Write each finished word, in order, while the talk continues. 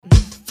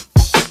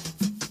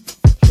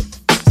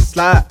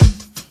slide,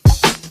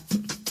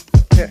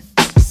 yeah,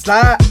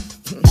 slide,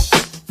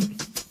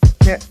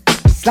 yeah,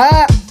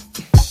 slide.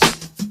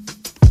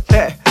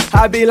 Yeah,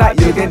 I be like,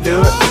 you can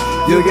do it,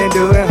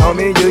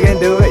 homie, you can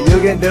do it, you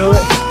can do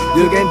it,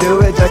 you can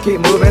do it, just keep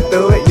moving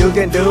through it, you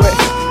can do it.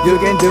 You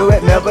can do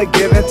it, never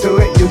give in to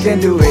it. You can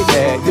do it,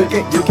 yeah. You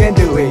can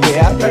do it,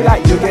 yeah. I feel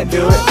like you can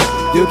do it.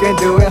 You can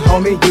do it,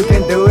 homie. You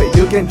can do it.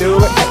 You can do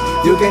it.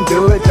 You can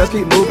do it. Just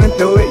keep moving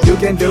through it. You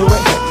can do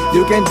it.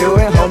 You can do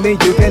it, homie.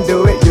 You can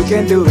do it. You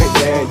can do it,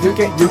 yeah. You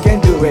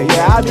can do it,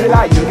 yeah. I feel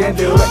like you can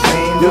do it.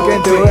 You can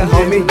do it,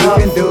 homie. You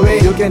can do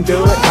it. You can do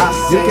it.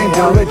 You can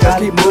do it. Just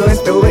keep moving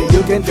through it.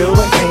 You can do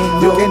it.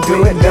 You can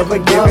do it. Never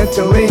give in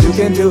to it. You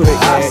can do it,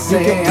 yeah.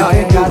 You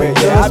can do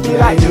it, yeah. I feel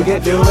like you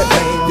can do it.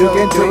 You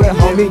can do it,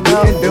 homie. You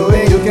can do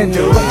it, you can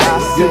do it,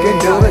 you can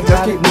do it,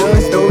 just keep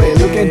moving through it,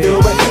 you can do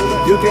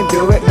it, you can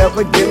do it,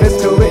 never give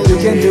us to it, you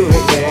can do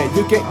it, yeah,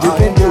 you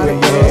can do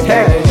it, yeah.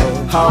 Hey,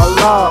 oh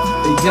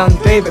Lord, the young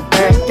David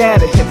back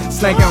at it,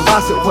 slanging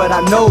rocks with what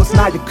I know, it's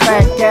now you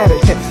crack at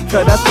it,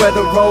 cause that's where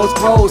the roads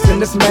grows in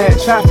this mad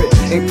traffic,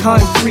 in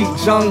concrete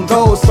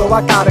jungles, so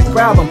I gotta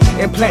grab them,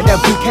 and plant that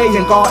bouquet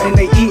and garden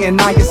they eating,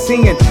 now you're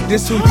seeing,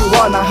 this who you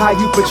are, not how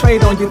you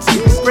portrayed on your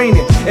TV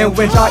screening, and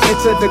when y'all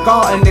enter the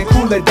garden, and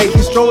cooler day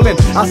he's strolling,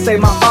 I say,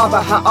 my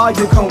father, how are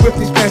you? Come with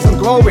these plants, I'm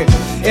growing.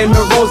 In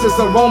the roses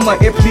aroma,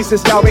 it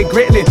pleases Yahweh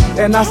greatly.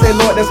 And I say,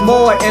 Lord, there's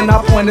more, and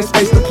I point his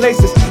face to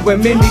places where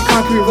many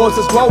concrete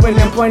roses growing,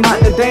 and point out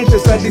the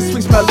dangers of these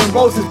sweet smelling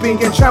roses being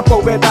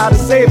trampled without a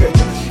savior.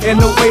 In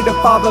the way the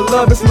Father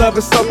loves, his love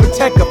is so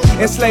protective.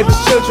 Enslave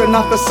his children,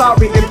 not for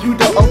sorry if you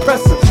the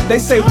oppressor. They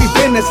say we've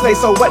been enslaved,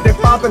 so what, their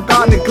Father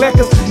God neglect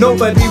us?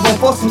 Nobody won't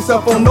force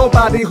himself on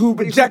nobody who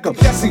reject him.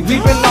 See, we've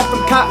been off the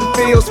cotton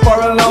fields for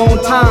a long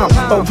time,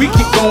 but we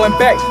keep going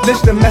back,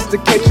 let's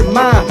domesticate your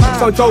mind.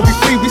 So though we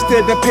free, we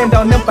still depend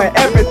on them for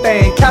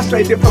everything.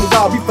 Castrated from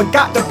God, we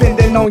forgot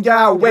depending on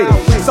Yahweh.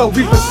 So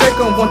we forsake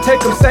them, won't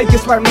take them, say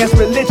it's white man's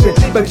religion.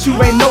 But you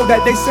ain't know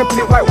that they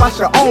simply whitewash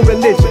your own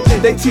religion.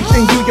 They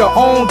teaching you your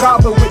own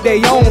God, but with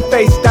their own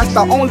face. That's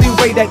the only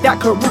way that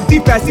could root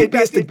deep as it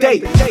is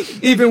today.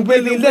 Even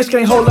Willie Lynch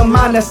can't hold a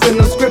mind that's in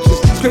the scriptures.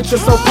 Scripture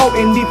so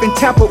potent, even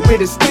tampered with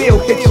it still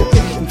hit you.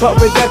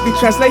 But with every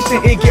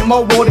translation, it get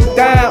more watered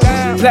down.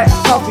 Black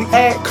coffee,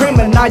 add cream,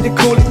 and now you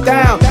cool it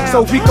down.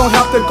 So we gon'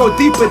 have to go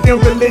deeper than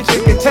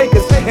religion can take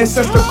us. And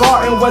since the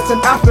garden was in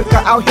Africa,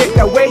 out here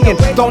that way. And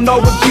don't know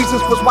if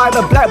Jesus was white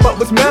or black, but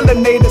was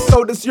melanated.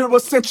 So this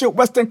Eurocentric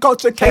Western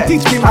culture can't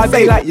teach me my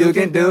faith. Like you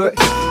can do it,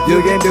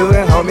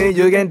 homie,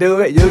 you can do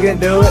it, you can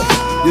do it.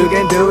 You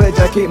can do it,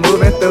 just keep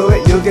moving through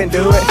it, you can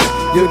do it.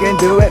 You can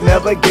do it,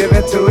 never give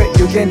in to it,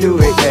 you can do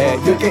it, yeah.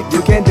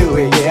 You can do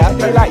it, yeah. I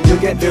feel like you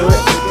can do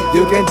it.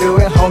 You can do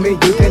it, homie,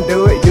 you can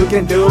do it, you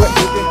can do it.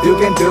 You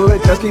can do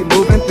it, just keep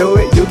moving through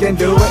it, you can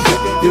do it.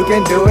 You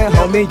can do it,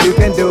 homie, you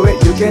can do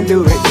it, you can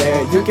do it,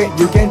 yeah. You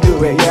can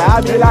do it, yeah.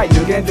 I feel like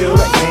you can do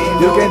it.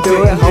 You can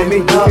do it, homie,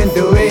 you can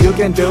do it, you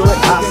can do it.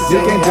 You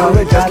can do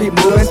it, just keep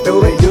moving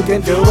through it, you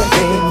can do it.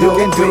 You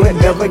can do it,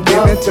 never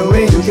give in to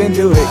it, you can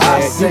do it,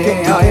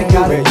 yeah. You can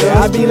do it,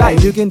 yeah. I be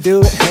like, you can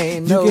do it.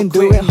 You can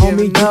do it,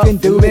 homie, you can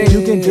do it,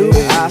 you can do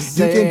it.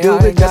 You can do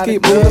it, just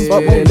keep moving,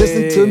 but won't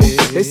listen to me.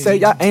 They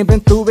say I ain't been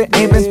through it,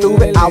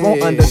 I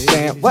won't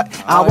understand what,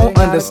 I won't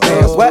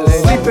understand what.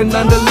 Sleeping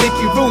under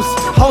leaky roofs,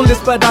 homeless,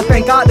 but I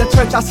thank God the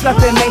church I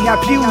slept in, they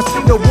have pews.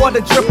 The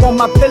water drip on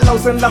my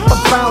pillows and left a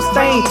brown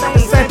stain. The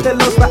same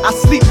pillows where I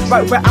sleep,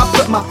 right where I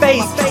put my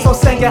face. So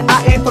saying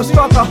I ain't from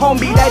struggle,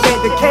 homie, that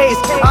ain't the case.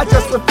 I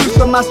just refuse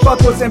from my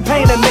struggles and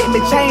pain to make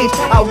me change.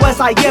 I was,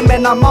 I am,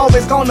 and I'm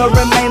always gonna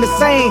remain the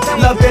same.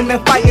 Loving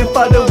and fighting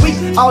for the weak,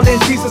 all in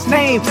Jesus'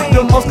 name.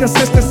 The most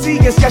consistency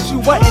is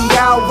Yeshua and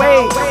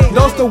Yahweh.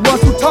 Those the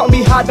ones who taught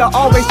me how to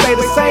always stay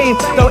the same.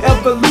 Though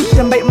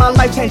evolution make my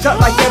life change up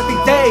like every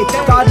day.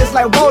 God is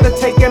like water,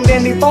 taking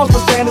many forms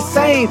but staying the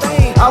same.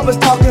 I was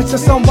talking to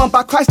someone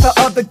about Christ the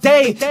other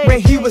day.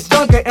 When he was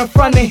younger, in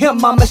front of him,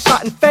 mama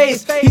shot in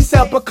face. He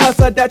said because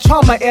of that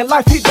trauma in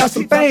life, he done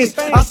some things.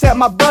 I said,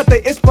 my brother,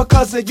 it's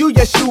because of you,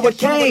 Yeshua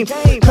came.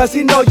 Cause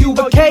he know you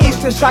were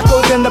caged and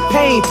shackled in the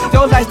pain.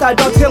 Your lifestyle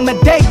don't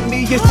intimidate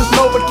me, it's just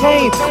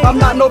Novocaine. I'm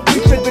not no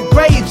preacher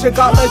degrade, your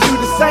God love you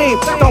the same.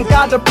 Don't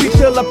gotta preach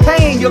heal of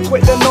pain, you're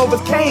quick to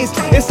Novocaines.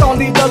 It's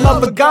only the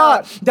love of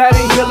God that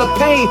ain't heal of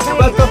pain.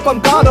 Whether from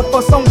God or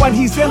for someone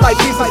he's in like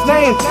Jesus'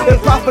 name. The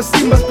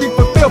prophecy must be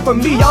fulfilled for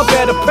me, y'all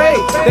better pray.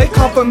 They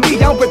come for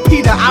me, I'm with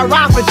Peter, I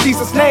ride for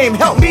Jesus' name.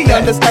 Help me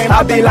understand,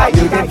 I be like,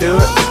 you can do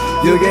it.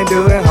 You can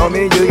do it,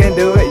 homie, you can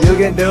do it, you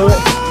can do it.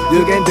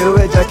 You can do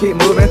it, just keep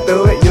moving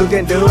through it, you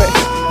can do it.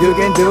 You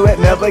can do it,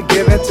 never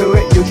give in to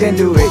it, you can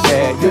do it,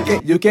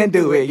 yeah. You can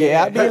do it,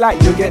 yeah. I be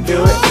like, you can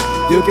do it.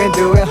 You can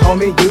do it,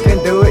 homie, you can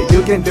do it,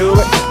 you can do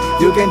it.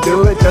 You can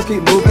do it, just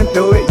keep moving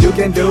through it. You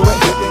can do it,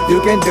 you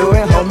can do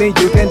it, homie.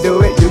 You can do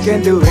it, you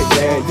can do it,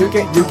 yeah. You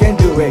can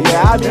do it,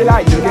 yeah. I'll be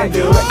like, you can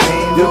do it,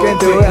 you can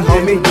do it,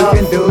 homie. You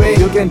can do it,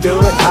 you can do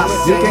it,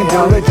 you can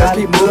do it. Just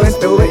keep moving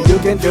through it. You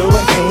can do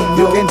it,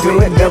 you can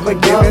do it, never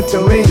give in to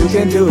it. You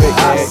can do it,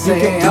 yeah. You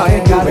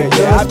can do it,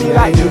 yeah. I'll be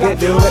like, you can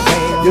do it,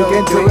 you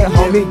can do it,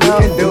 homie. You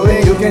can do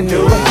it, you can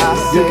do it,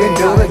 you can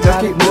do it. Just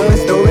keep moving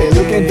through it.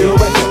 You can do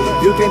it.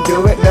 You can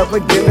do it, never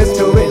give us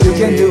to it. You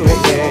can do it,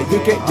 yeah. You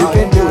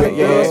can do it,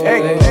 yeah. Hey.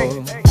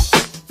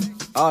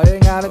 All you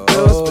gotta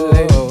do is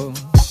believe.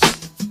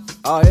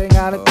 All you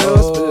gotta do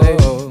is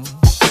believe.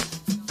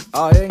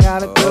 All you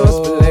gotta do is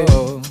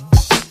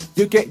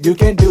believe. You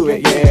can do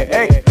it, yeah.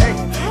 Hey.